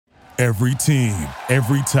Every team,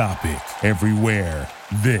 every topic, everywhere.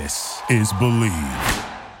 This is Believe.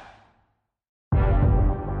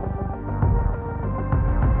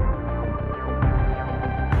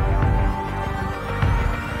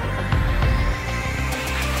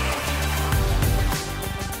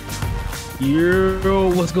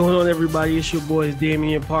 Yo, what's going on, everybody? It's your boys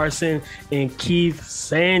Damian and Keith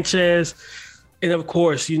Sanchez. And of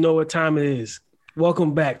course, you know what time it is.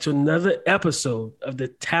 Welcome back to another episode of the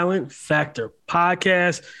Talent Factor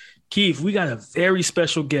podcast. Keith, we got a very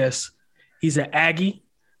special guest. He's an Aggie.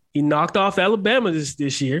 He knocked off Alabama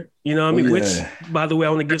this year. You know what I mean? Which, by the way, I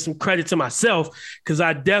want to give some credit to myself because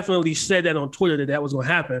I definitely said that on Twitter that was going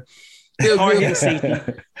to happen. Hard-hitting safety.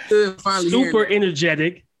 Super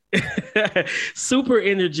energetic. Super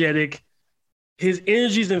energetic. His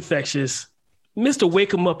energy is infectious. Mr.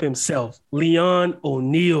 Wake 'em Up himself, Leon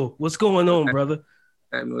O'Neal. What's going on, brother?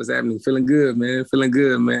 What's happening? Feeling good, man. Feeling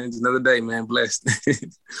good, man. Just another day, man. Blessed.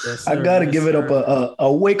 Yes, I gotta give it up a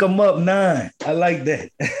Wake 'em Up 9. I like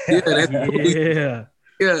that.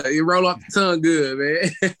 Yeah, you roll off the tongue good,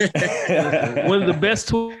 man. One of the best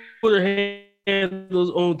Twitter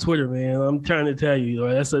handles on Twitter, man. I'm trying to tell you,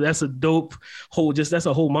 that's a dope whole. That's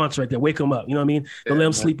a whole mantra right there. Wake 'em up. You know what I mean? Don't let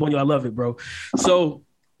them sleep on you. I love it, bro. So.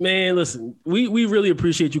 Man, listen, we really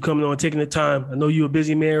appreciate you coming on, taking the time. I know you're a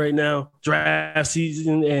busy man right now. Draft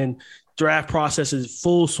season and draft process is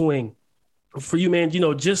full swing. For you, man,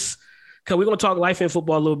 just because we're going to talk life and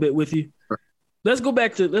football a little bit with you. Let's go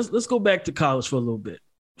back to college for a little bit.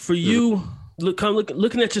 For you,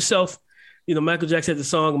 looking at yourself, Michael Jackson had the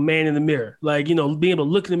song "Man in the Mirror." Like, being able to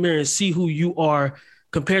look in the mirror and see who you are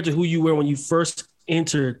compared to who you were when you first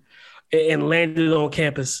entered and landed on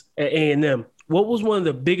campus at A&M. What was one of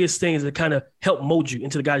the biggest things that kind of helped mold you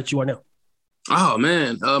into the guy that you are now? Oh,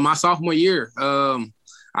 man. My sophomore year.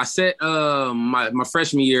 I set my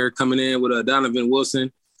freshman year coming in with Donovan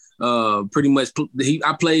Wilson. Pretty much,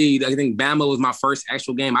 I played, I think Bama was my first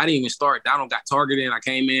actual game. I didn't even start. Donald got targeted, and I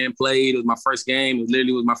came in, played. It was my first game. It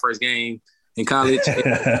literally was my first game in college.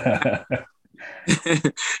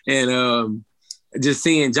 And just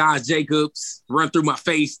seeing Josh Jacobs run through my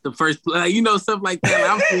face the first play, stuff like that.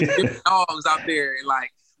 Like, I'm seeing different dogs out there. And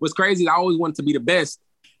what's crazy, I always wanted to be the best.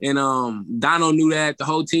 And Dono knew that. The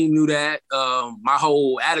whole team knew that. My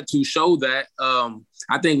whole attitude showed that.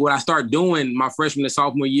 I think what I started doing my freshman and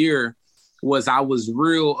sophomore year was I was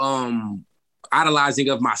real idolizing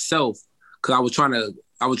of myself because I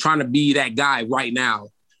was trying to be that guy right now,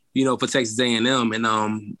 for Texas A&M.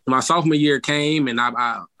 And my sophomore year came, and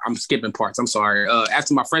I'm skipping parts. I'm sorry.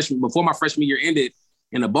 Before my freshman year ended,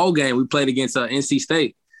 in a bowl game, we played against NC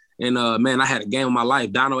State. And, man, I had a game of my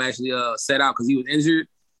life. Dono actually set out because he was injured,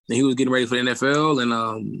 and he was getting ready for the NFL.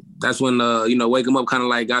 And that's when, Wake 'em Up kind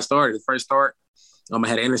of got started. The first start, I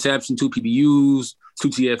had an interception, 2 PBUs, 2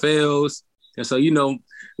 TFLs. And so,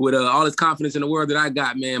 with all this confidence in the world that I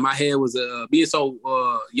got, man, my head was being so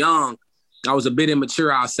young. I was a bit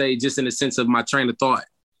immature, I'll say, just in the sense of my train of thought.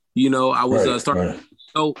 I was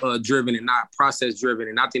so driven and not process driven.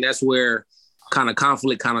 And I think that's where kind of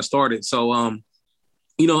conflict kind of started. So,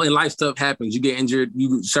 in life stuff happens. You get injured,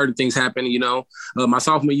 certain things happen, My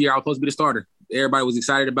sophomore year, I was supposed to be the starter. Everybody was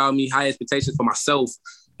excited about me, high expectations for myself.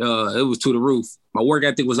 It was to the roof. My work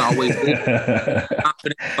ethic was always there.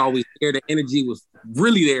 Confidence was always there. The energy was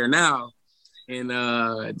really there now. And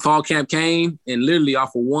fall camp came, and literally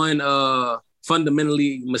off of one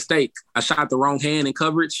fundamentally mistake, I shot the wrong hand in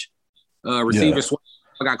coverage. Receiver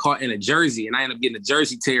I got caught in a jersey, and I ended up getting a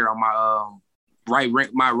jersey tear on my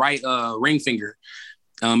right ring finger.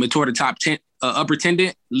 It tore the top upper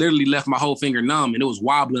tendon, literally left my whole finger numb, and it was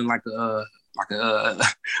wobbling like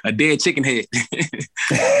a dead chicken head.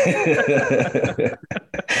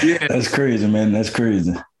 Yeah, that's crazy, man. That's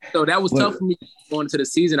crazy. So that was tough for me going into the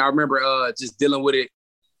season. I remember just dealing with it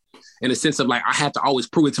in the sense of I had to always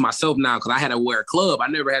prove it to myself now because I had to wear a club. I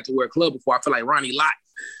never had to wear a club before. I feel like Ronnie Lott.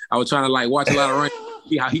 I was trying to watch a lot of Ronnie,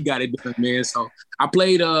 see how he got it done, man. So I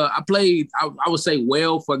played. I would say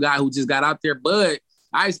well for a guy who just got out there, but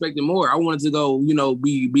I expected more. I wanted to go,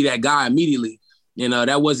 be that guy immediately.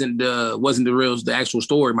 That wasn't the actual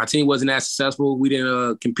story. My team wasn't as successful. We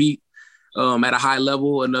didn't compete at a high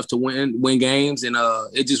level enough to win games, and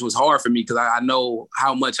it just was hard for me because I know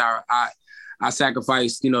how much I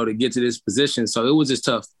sacrificed, to get to this position. So it was just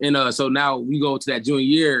tough. And so now we go to that junior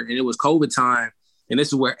year, and it was COVID time, and this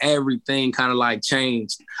is where everything kind of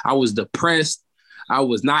changed. I was depressed. I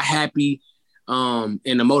was not happy, and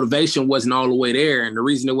the motivation wasn't all the way there. And the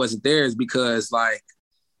reason it wasn't there is because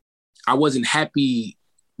I wasn't happy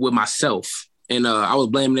with myself. And I was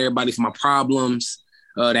blaming everybody for my problems.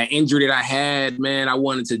 that injury that I had, man, I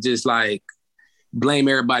wanted to just like blame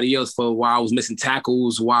everybody else for why I was missing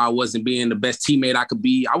tackles, why I wasn't being the best teammate I could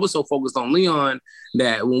be. I was so focused on Leon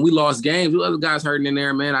that when we lost games, the other guys hurting in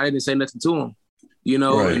there, man, I didn't say nothing to him, you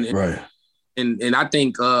know? Right. And I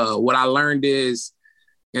think what I learned is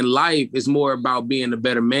in life is more about being a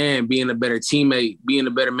better man, being a better teammate, being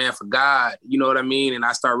a better man for God. You know what I mean? And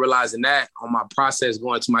I started realizing that on my process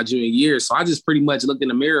going to my junior year. So I just pretty much looked in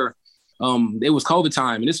the mirror. It was COVID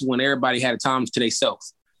time. And this is when everybody had a time to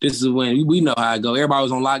themselves. This is when we know how it go. Everybody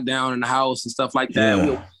was on lockdown in the house and stuff like that. Yeah.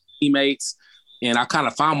 We were teammates. And I kind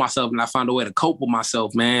of found myself and I found a way to cope with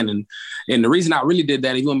myself, man. And the reason I really did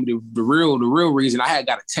that, if you want me to, the real reason, I had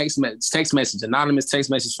got a text message, anonymous text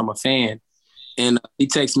message from a fan. And he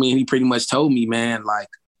texted me and he pretty much told me, man, like,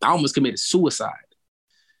 I almost committed suicide.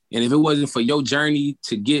 And if it wasn't for your journey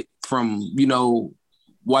to get from, you know,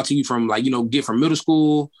 watching you from like, you know, get from middle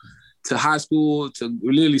school to high school to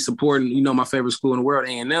literally supporting, you know, my favorite school in the world,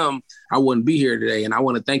 A&M, I wouldn't be here today. And I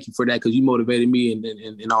want to thank you for that because you motivated me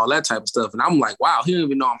and all that type of stuff. And I'm like, wow, he don't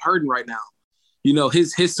even know I'm hurting right now. You know,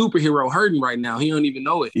 his superhero hurting right now. He don't even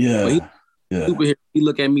know it. Yeah. Superhero, he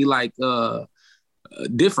look at me like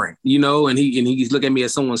different, you know, and he's look at me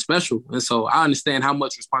as someone special. And so I understand how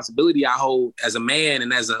much responsibility I hold as a man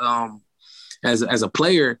and as a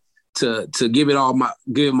player to give it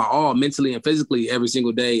my all mentally and physically every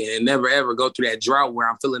single day and never ever go through that drought where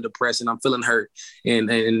I'm feeling depressed and I'm feeling hurt.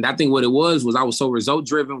 And I think what it was I was so result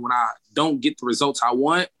driven. When I don't get the results I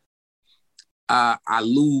want, I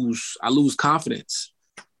lose confidence.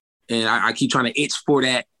 And I keep trying to itch for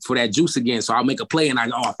that juice again. So I'll make a play and I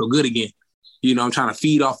feel good again. You know, I'm trying to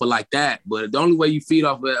feed off of like that. But the only way you feed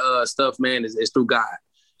off of stuff, man, is through God,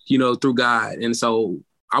 you know, through God. And so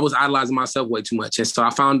I was idolizing myself way too much. And so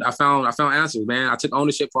I found answers, man. I took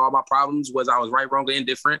ownership for all my problems, whether I was right, wrong, or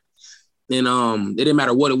indifferent. And it didn't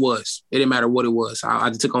matter what it was. I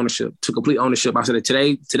just took ownership, took complete ownership. I said,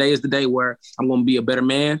 today is the day where I'm going to be a better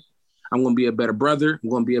man. I'm going to be a better brother. I'm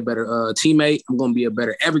going to be a better teammate. I'm going to be a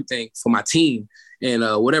better everything for my team. And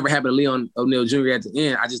whatever happened to Leon O'Neal Jr. at the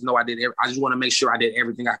end, I just know I did. I just want to make sure I did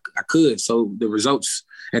everything I could. So the results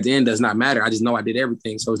at the end does not matter. I just know I did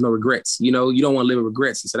everything. So there's no regrets. You know, you don't want to live with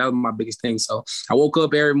regrets. And so that was my biggest thing. So I woke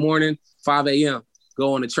up every morning, 5 a.m.,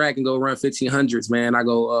 go on the track and go run 1500s, man. I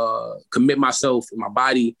go commit myself, my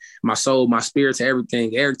body, my soul, my spirit to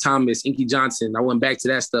everything. Eric Thomas, Inky Johnson. I went back to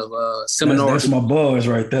that stuff. Seminars. That's my boys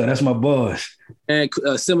right there. That's my boys. And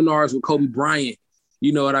seminars with Kobe Bryant.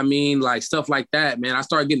 You know what I mean? Like stuff like that, man. I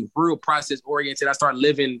started getting real process oriented. I started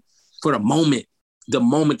living for the moment, the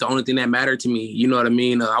only thing that mattered to me. You know what I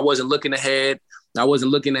mean? I wasn't looking ahead. I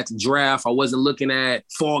wasn't looking at the draft. I wasn't looking at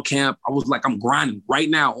fall camp. I was like, I'm grinding right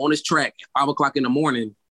now on this track at 5 o'clock in the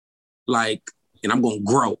morning. Like, and I'm going to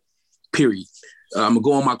grow, period. I'm going to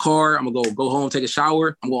go in my car. I'm going to go home, take a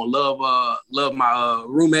shower. I'm going to love my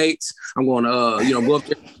roommates. I'm going to, go up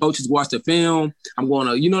to coaches, watch the film. I'm going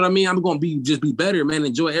to, you know what I mean? I'm going to just be better, man,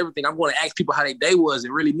 enjoy everything. I'm going to ask people how their day was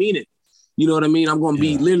and really mean it. You know what I mean? I'm going to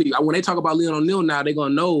be literally, when they talk about Leon O'Neal now, they're going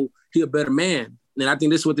to know he a better man. And I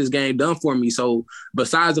think this is what this game done for me. So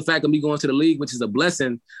besides the fact of me going to the league, which is a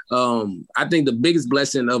blessing, I think the biggest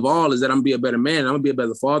blessing of all is that I'm going to be a better man. I'm going to be a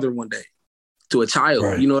better father one day to a child.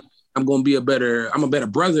 Right. You know, I'm a better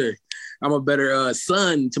brother. I'm a better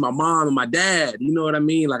son to my mom and my dad. You know what I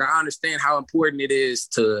mean? Like, I understand how important it is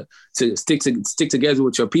to stick together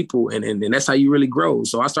with your people. And that's how you really grow.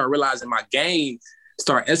 So I start realizing my game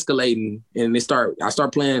start escalating and I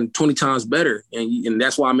start playing 20 times better. And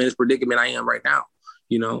that's why I'm in this predicament I am right now,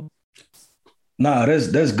 you know? Nah,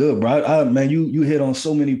 that's good, bro. Man, you hit on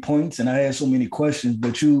so many points and I had so many questions,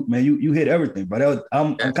 but you hit everything, bro.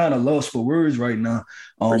 I'm kind of lost for words right now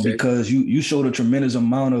because you showed a tremendous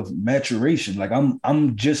amount of maturation. Like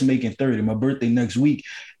I'm just making 30, my birthday next week.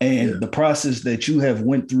 And the process that you have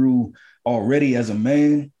went through already as a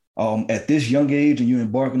man, at this young age, and you're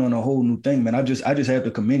embarking on a whole new thing, man. I just have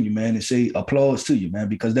to commend you, man, and say applause to you, man,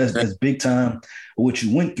 because that's big time what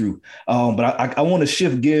you went through. But I want to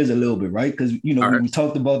shift gears a little bit, right? Because we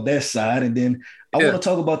talked about that side, and then I want to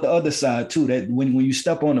talk about the other side too. That when you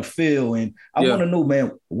step on the field, and I want to know,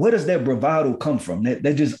 man, where does that bravado come from? That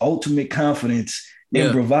just ultimate confidence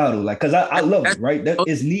in bravado, like, because I love it, right? That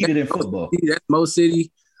is needed in football. That's Mo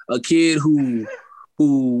City, a kid who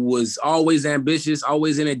was always ambitious,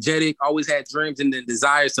 always energetic, always had dreams and the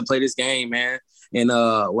desires to play this game, man. And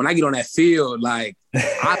when I get on that field, like,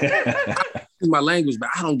 I use my language, but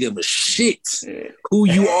I don't give a shit who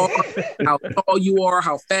you are, how tall you are,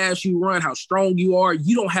 how fast you run, how strong you are.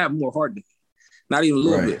 You don't have more heart than me, not even a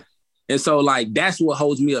little bit. And so, like, that's what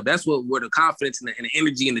holds me up. That's where the confidence and the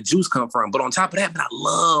energy and the juice come from. But on top of that, man, I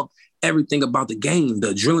love everything about the game. The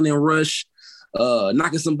adrenaline rush,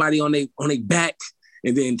 knocking somebody on their back,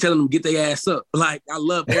 and then telling them to get their ass up. Like, I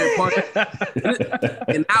love every part.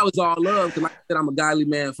 And now it's all love because, like I said, I'm a godly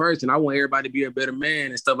man first, and I want everybody to be a better man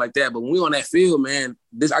and stuff like that. But when we on that field, man,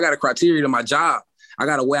 I got a criteria to my job. I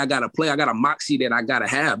got a way I got to play. I got a moxie that I got to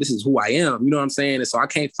have. This is who I am. You know what I'm saying? And so I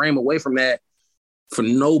can't frame away from that for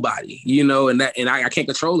nobody, you know, and I can't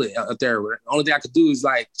control it up there. The only thing I could do is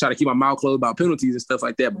like try to keep my mouth closed about penalties and stuff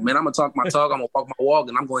like that. But man, I'm gonna talk my talk, I'm gonna walk my walk,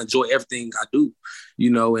 and I'm gonna enjoy everything I do, you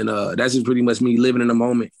know, and that's just pretty much me living in the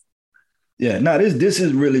moment. Yeah, no, this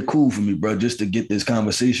is really cool for me, bro, just to get this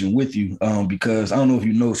conversation with you. Because I don't know if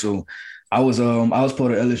you know, so I was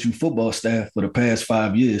part of LSU football staff for the past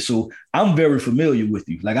 5 years. So I'm very familiar with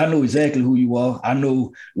you. Like, I know exactly who you are. I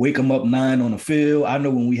know wake 'em up 9 on the field. I know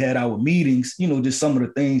when we had our meetings, you know, just some of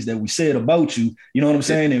the things that we said about you, you know what I'm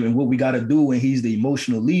saying? And what we got to do when he's the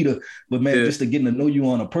emotional leader. But man, just to getting to know you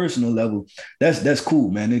on a personal level, that's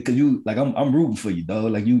cool, man. Because you, like, I'm rooting for you,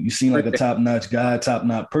 dog. Like, you seem like a top-notch guy,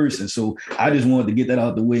 top-notch person. So I just wanted to get that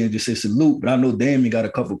out the way and just say salute. But I know Damian got a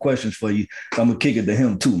couple of questions for you. So I'm going to kick it to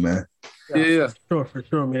him too, man. Yeah. For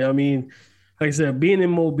sure, man. I mean, like I said, being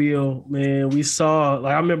in Mobile, man, we saw,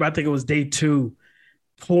 like, I remember, I think it was day 2,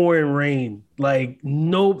 pouring rain. Like,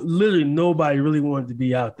 literally nobody really wanted to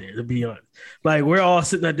be out there, to be honest. Like, we're all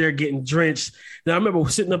sitting out there getting drenched. Now, I remember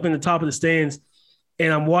sitting up in the top of the stands,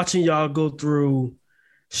 and I'm watching y'all go through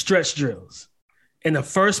stretch drills. And the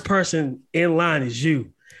first person in line is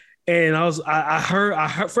you. And I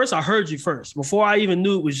heard you first. Before I even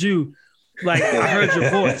knew it was you, like, I heard your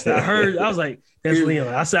voice. I was like, that's Leon.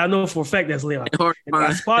 I said, I know for a fact that's Leon. And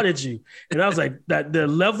I spotted you. And I was like, that the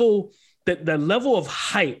level of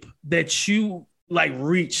hype that you, like,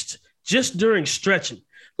 reached just during stretching.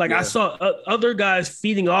 Like, I saw other guys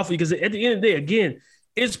feeding off you because at the end of the day, again,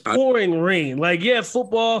 it's pouring rain. Like, yeah,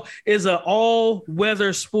 football is an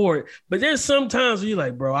all-weather sport, but there's sometimes where you're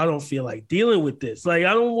like, bro, I don't feel like dealing with this. Like,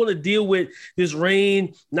 I don't want to deal with this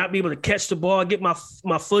rain, not be able to catch the ball, get my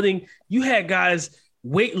footing. You had guys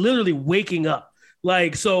literally waking up.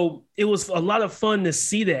 Like, so it was a lot of fun to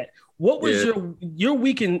see that. What was your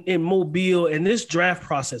week in Mobile and this draft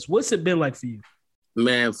process? What's it been like for you?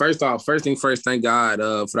 Man, first thing first, thank God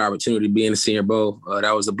for the opportunity to be in the Senior Bowl.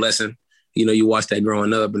 That was a blessing. You know, you watched that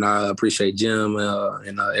growing up, and I appreciate Jim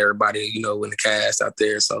and everybody, you know, in the cast out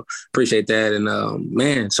there. So appreciate that. And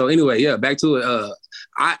man, so anyway, yeah, back to it.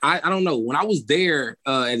 I don't know. When I was there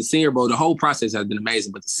at the Senior Bowl, the whole process has been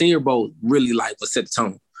amazing, but the Senior Bowl really, like, was set the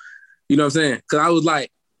tone. You know what I'm saying? Because I was like,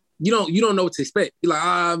 you don't know what to expect. You're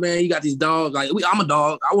like, man, you got these dogs. Like, I'm a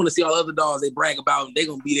dog. I want to see all the other dogs they brag about, and they're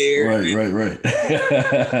gonna be there. Right.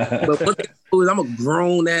 But what they do is, I'm a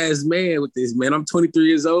grown ass man with this, man. I'm 23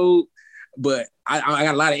 years old. But I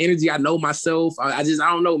got a lot of energy. I know myself. I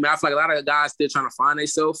don't know, man. I feel like a lot of guys still trying to find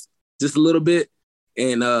themselves just a little bit.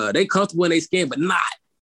 And they comfortable in their skin, but not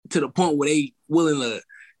to the point where they willing to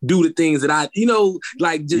do the things that I, you know,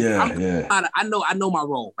 like, just, I know my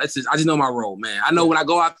role. I just know my role, man. I know when I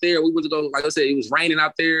go out there, we went to go, like I said, it was raining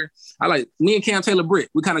out there. Me and Cam Taylor Britt,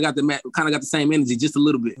 we kind of got the same energy, just a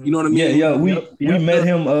little bit. You know what I mean? Yeah. We met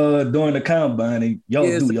him during the combine, and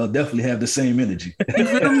y'all definitely have the same energy.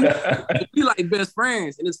 We like best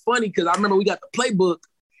friends, and it's funny because I remember we got the playbook,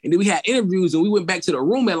 and then we had interviews, and we went back to the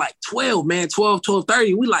room at like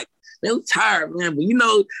 12:30. We like, man, we tired, man. But you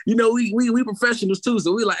know, we professionals too.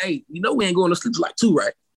 So we like, hey, you know, we ain't going to sleep till like 2,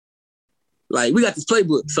 right? Like, we got this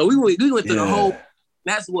playbook. So we went through the whole.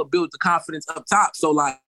 That's what built the confidence up top. So,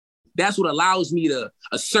 like, that's what allows me to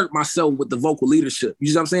assert myself with the vocal leadership.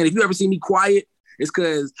 You know what I'm saying? If you ever see me quiet, it's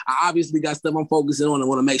because I obviously got stuff I'm focusing on and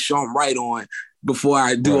want to make sure I'm right on before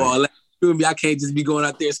I do all that. I can't just be going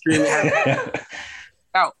out there screaming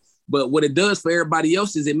out. But what it does for everybody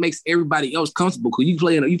else is it makes everybody else comfortable because you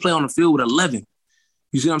play on the field with 11.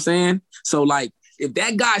 You see what I'm saying? So, like, if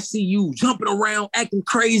that guy see you jumping around, acting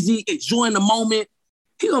crazy, enjoying the moment,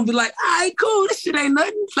 he gonna be like, all right, cool, this shit ain't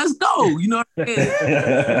nothing. Let's go. You know what I'm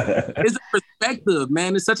saying? It's a perspective,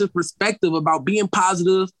 man. It's such a perspective about being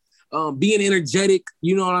positive, being energetic,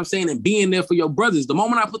 you know what I'm saying, and being there for your brothers. The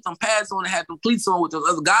moment I put them pads on and had them cleats on with those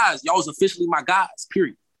other guys, y'all was officially my guys,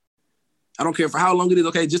 period. I don't care for how long it is.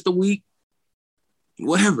 Okay, just a week,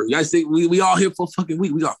 whatever. Y'all say we all here for a fucking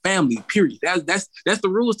week. We got family, period. That's the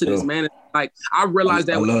rules to this, man. Like, I realized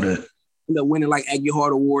that. I love that. Winning like Aggie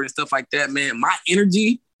Heart Award and stuff like that, man. My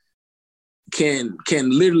energy can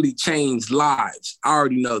literally change lives. I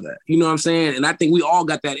already know that. You know what I'm saying? And I think we all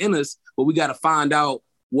got that in us, but we got to find out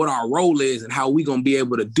what our role is and how we gonna be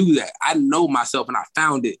able to do that. I know myself and I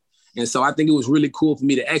found it. And so I think it was really cool for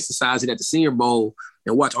me to exercise it at the Senior Bowl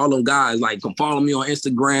and watch all them guys like come follow me on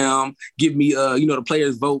Instagram, give me the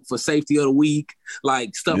players vote for safety of the week,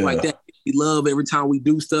 like stuff like that. We love every time we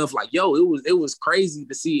do stuff. Like, yo, it was crazy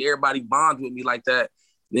to see everybody bond with me like that.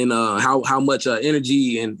 And how much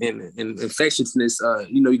energy and infectiousness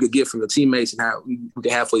you could get from your teammates and how we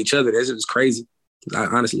could have for each other. That's just crazy,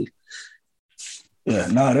 honestly. Yeah,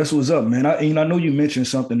 that's what's up, man. I know you mentioned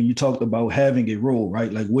something and you talked about having a role,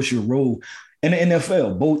 right? Like, what's your role in the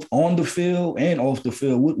NFL, both on the field and off the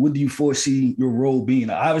field? What do you foresee your role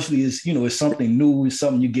being? Obviously, it's something new, it's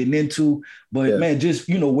something you're getting into, but man, just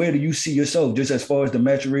where do you see yourself just as far as the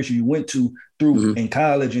maturation you went through in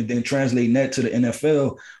college and then translating that to the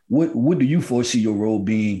NFL? What do you foresee your role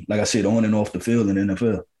being, like I said, on and off the field in the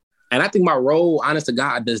NFL? And I think my role, honest to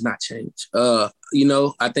God, does not change. I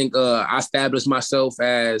think I established myself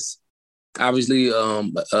as obviously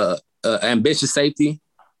ambitious safety,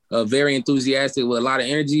 very enthusiastic with a lot of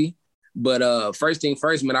energy. But first thing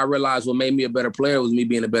first, man, I realized what made me a better player was me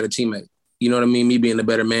being a better teammate. You know what I mean? Me being a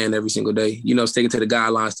better man every single day. Sticking to the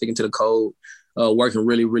guidelines, sticking to the code, working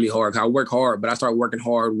really, really hard. I work hard, but I start working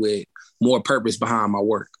hard with more purpose behind my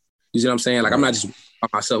work. You see what I'm saying? Like, I'm not just by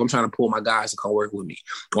myself. I'm trying to pull my guys to come work with me.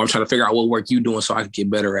 Or I'm trying to figure out what work you doing so I can get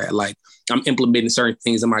better at. Like, I'm implementing certain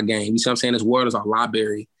things in my game. You see what I'm saying? This world is our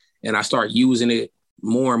library, and I start using it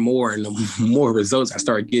more and more, and the more results I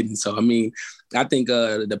start getting. So, I mean, I think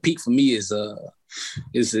the peak for me is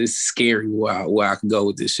scary where I can go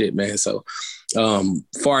with this shit, man. So,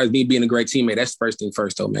 far as me being a great teammate, that's first thing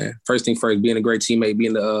first, though, man. First thing first, being a great teammate,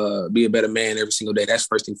 be a better man every single day. That's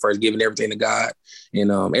first thing first, giving everything to God, and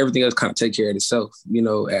everything else kind of take care of itself,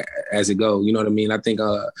 as it goes. You know what I mean? I think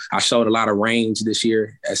I showed a lot of range this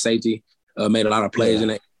year at safety, made a lot of plays in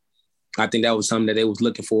it. I think that was something that they was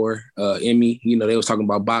looking for in me. They was talking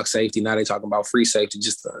about box safety. Now they talking about free safety,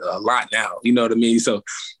 just a lot now. You know what I mean? So,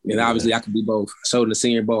 obviously I could be both. So in the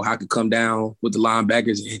Senior Bowl, I could come down with the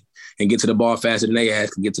linebackers and get to the ball faster than they ass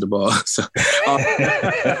can get to the ball. So all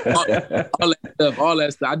that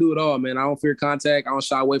stuff. I do it all, man. I don't fear contact. I don't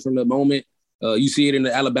shy away from the moment. You see it in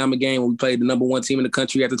the Alabama game when we played the number one team in the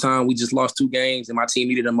country at the time. We just lost 2 games, and my team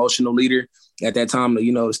needed an emotional leader at that time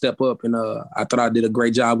to step up. And I thought I did a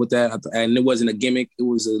great job with that. And it wasn't a gimmick. It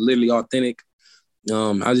was literally authentic.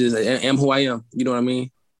 I just am who I am. You know what I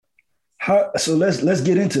mean? So let's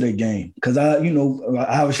get into that game, because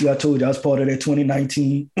obviously I told you I was part of that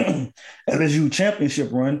 2019 LSU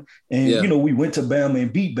championship run, and we went to Bama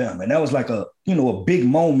and beat Bama, and that was like a big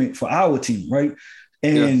moment for our team, right?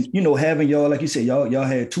 And, having y'all, like you said, y'all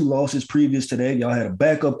had 2 losses previous to that. Y'all had a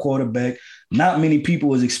backup quarterback. Not many people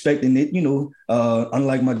was expecting it,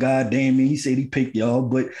 unlike my guy, Damian, he said he picked y'all.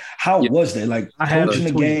 But how was that? Like, approaching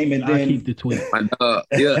the game and then keep the tweet.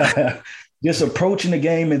 Just approaching the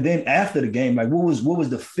game, and then after the game, like what was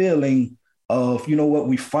the feeling of,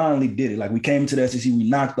 we finally did it? Like, we came to the SEC, we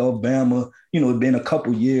knocked off Bama, it'd been a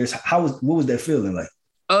couple years. What was that feeling like?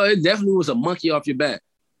 It definitely was a monkey off your back.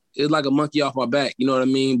 It's like a monkey off my back, you know what I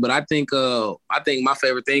mean? But I think my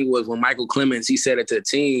favorite thing was when Michael Clemens, he said it to the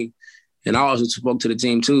team, and I also spoke to the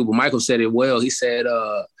team too, but Michael said it well. He said,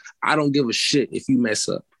 I don't give a shit if you mess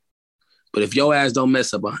up. But if your ass don't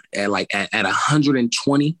mess up at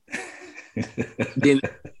 120, then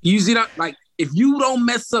you see that, like, if you don't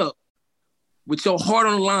mess up with your heart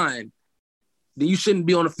on the line, then you shouldn't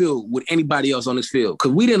be on the field with anybody else on this field.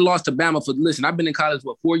 Because we didn't lost to Bama listen, I've been in college,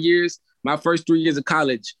 4 years? My first 3 years of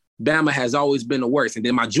college, Bama has always been the worst. And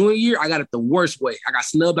then my junior year, I got it the worst way. I got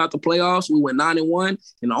snubbed out the playoffs. We went 9-1,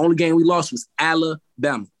 and the only game we lost was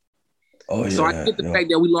Alabama. Oh, yeah, so I get the fact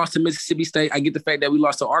that we lost to Mississippi State. I get the fact that we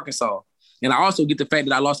lost to Arkansas. And I also get the fact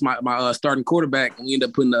that I lost my starting quarterback, and we ended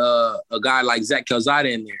up putting a guy like Zach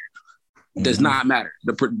Calzada in there. Does not matter.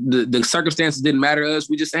 The circumstances didn't matter to us.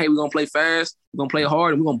 We just say, hey, we're going to play fast, we're going to play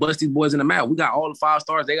hard, and we're going to bust these boys in the mouth. We got all the 5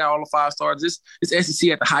 stars. They got all the 5 stars. It's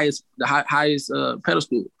SEC at the highest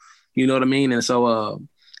pedestal. You know what I mean? And so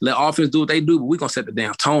let offense do what they do, but we're going to set the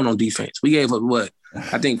damn tone on defense. We gave up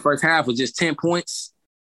I think first half was just 10 points.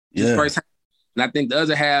 Just first half. And I think the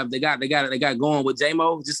other half, they got going with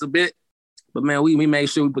J-Mo just a bit. But, man, we made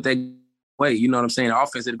sure we put that way. You know what I'm saying? The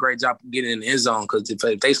offense did a great job of getting in the end zone, because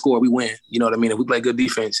if they score, we win. You know what I mean? If we play good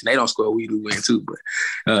defense and they don't score, we do win too.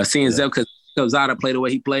 But seeing Zach Calzada play the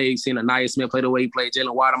way he played, seeing Anaya Smith play the way he played,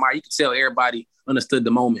 Jalen Watermeyer, you could tell everybody understood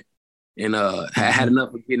the moment and had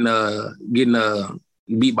enough of getting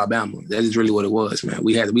beat by Bama. That is really what it was, man.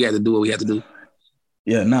 We had to do what we had to do.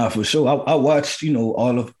 Yeah, nah, for sure. I watched,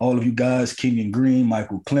 all of you guys, Kenyon Green,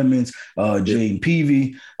 Michael Clemens, Jaden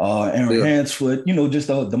Peavy, Aaron Hansford, just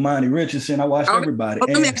the Damani Richardson. I watched everybody.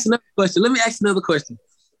 Let me ask another question.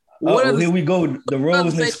 Here we go. The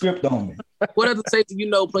roles and the script on me. What other safety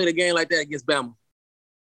played a game like that against Bama?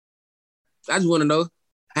 I just want to know.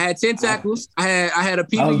 I had 10 tackles. I had a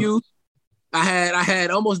PBU. I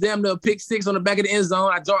had almost damn near a pick six on the back of the end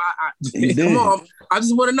zone. Come on. I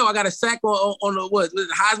just want to know. I got a sack on the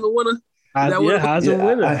Heisman winner. Heisman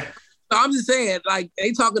winner. So I'm just saying, like,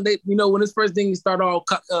 they talking, when this first thing started all,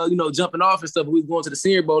 jumping off and stuff, we was going to the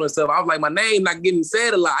Senior Bowl and stuff. I was like, my name not getting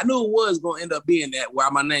said a lot. I knew it was going to end up being that,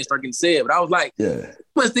 where my name started getting said. But I was like, you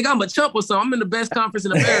must think I'm a chump or something. I'm in the best conference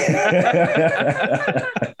in America.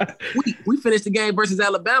 we finished the game versus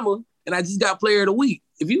Alabama, and I just got player of the week.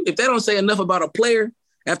 If they don't say enough about a player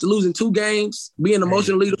after losing 2 games, being an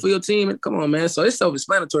emotional leader for your team, and come on, man. So it's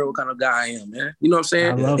self-explanatory what kind of guy I am, man. You know what I'm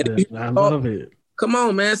saying? I love it. Come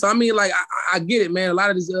on, man. So I mean, like, I get it, man. A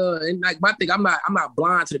lot of this, and like my thing, I'm not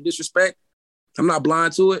blind to the disrespect. I'm not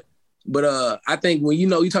blind to it. But I think when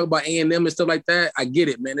you talk about A&M and stuff like that, I get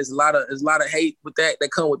it, man. There's a lot of hate with that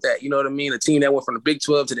come with that. You know what I mean? A team that went from the Big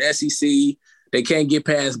 12 to the SEC, they can't get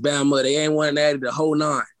past Bama. They ain't winning that the whole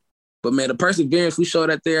 9. But man, the perseverance we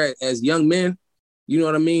showed out there as young men, you know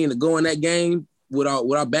what I mean, to go in that game with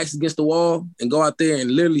our backs against the wall and go out there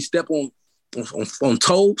and literally step on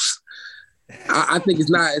toes. I think it's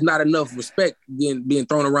not enough respect being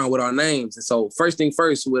thrown around with our names. And so first thing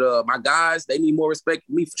first, with my guys, they need more respect.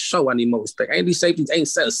 Me for sure, I need more respect. Ain't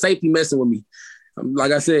safety messing with me.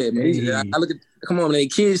 Like I said, man, I look at, come on, man, they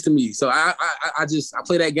kids to me. So I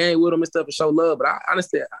play that game with them and stuff and show love. But I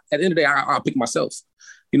honestly, at the end of the day, I'll pick myself.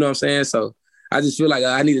 You know what I'm saying? So I just feel like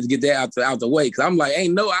I needed to get that out the way, because I'm like,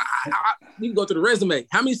 you can go through the resume.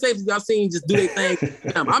 How many safeties y'all seen just do their thing?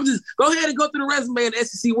 I'm just go ahead and go through the resume in the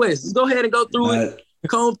SEC West. Just go ahead and go through it,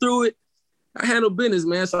 comb through it. I handle business,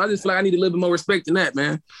 man. So I just feel like I need a little bit more respect than that,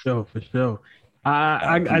 man. For sure.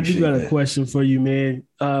 I do got a question for you, man.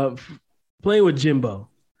 Playing with Jimbo.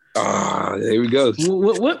 There we go.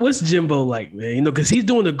 What's Jimbo like, man? Because he's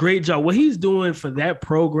doing a great job. What he's doing for that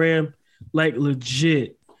program, like,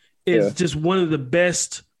 legit, is just one of the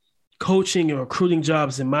best coaching and recruiting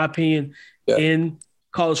jobs, in my opinion, in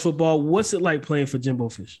college football. What's it like playing for Jimbo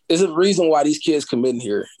Fish? There's a reason why these kids committing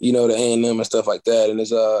here, to A&M and stuff like that. And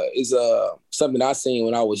it's something I seen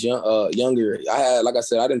when I was younger. I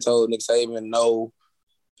didn't told Nick Saban no,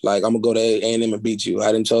 like, I'm gonna go to A&M and beat you.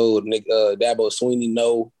 I didn't told Nick Dabo Sweeney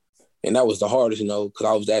no, and that was the hardest, because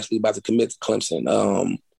I was actually about to commit to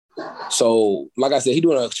Clemson. So, like I said, he's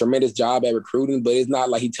doing a tremendous job at recruiting, but it's not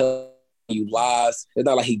like he telling you lies. It's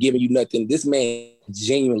not like he giving you nothing. This man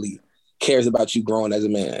genuinely cares about you growing as a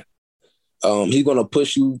man. He's gonna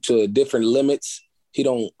push you to different limits. He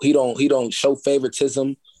don't show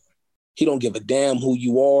favoritism. He don't give a damn who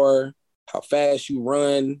you are, how fast you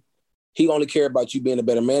run. He only care about you being a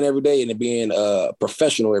better man every day and being a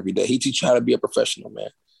professional every day. He teach you how to be a professional, man.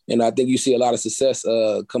 And I think you see a lot of success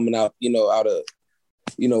coming out, out of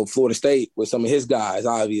Florida State with some of his guys,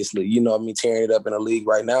 obviously, tearing it up in the league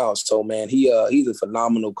right now. So, man, he's a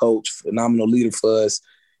phenomenal coach, phenomenal leader for us.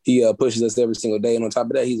 He pushes us every single day. And on top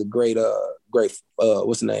of that, he's a great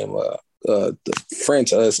friend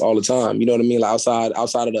to us all the time. You know what I mean? Like outside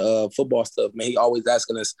of the football stuff, man, he always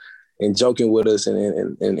asking us and joking with us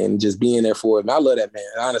and just being there for it. Man, I love that, man.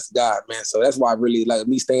 Honest to God, man. So that's why I really like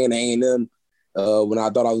me staying at A&M. When I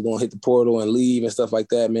thought I was going to hit the portal and leave and stuff like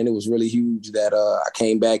that, man, it was really huge that I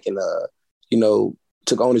came back and,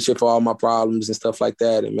 took ownership for all my problems and stuff like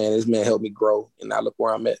that. And, man, this man helped me grow, and I look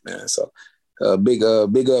where I'm at, man. So big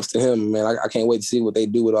ups to him, man. I can't wait to see what they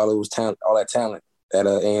do with all that talent at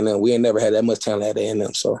A&M. We ain't never had that much talent at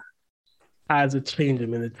A&M, so. Tides are changing,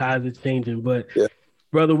 man. The tides are changing, but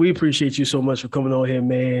brother, we appreciate you so much for coming on here,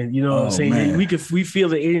 man. You know what I'm saying? Man. We feel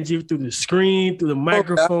the energy through the screen, through the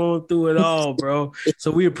microphone, through it all, bro.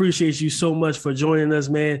 So we appreciate you so much for joining us,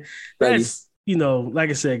 man. That's, like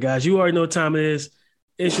I said, guys, you already know what time it is.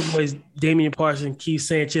 It's your boys, Damian Parsons, Keith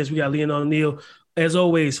Sanchez. We got Leon O'Neal. As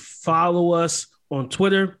always, follow us on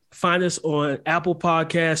Twitter. Find us on Apple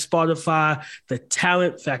Podcasts, Spotify, the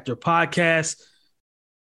Talent Factor Podcast.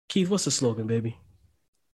 Keith, what's the slogan, baby?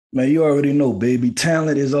 Man, you already know, baby.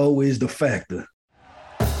 Talent is always the factor.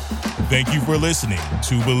 Thank you for listening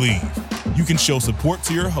to Believe. You can show support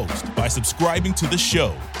to your host by subscribing to the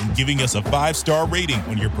show and giving us a 5-star rating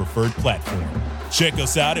on your preferred platform. Check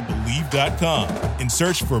us out at Believe.com and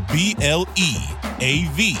search for BLEAV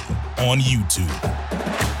on YouTube.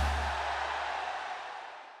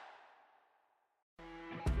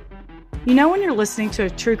 You know when you're listening to a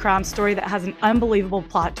true crime story that has an unbelievable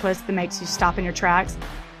plot twist that makes you stop in your tracks?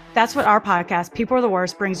 That's what our podcast, People Are the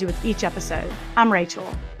Worst, brings you with each episode. I'm Rachel.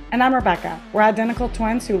 And I'm Rebecca. We're identical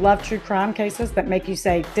twins who love true crime cases that make you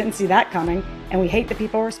say, didn't see that coming, and we hate the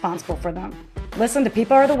people responsible for them. Listen to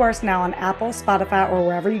People Are the Worst now on Apple, Spotify, or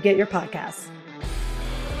wherever you get your podcasts.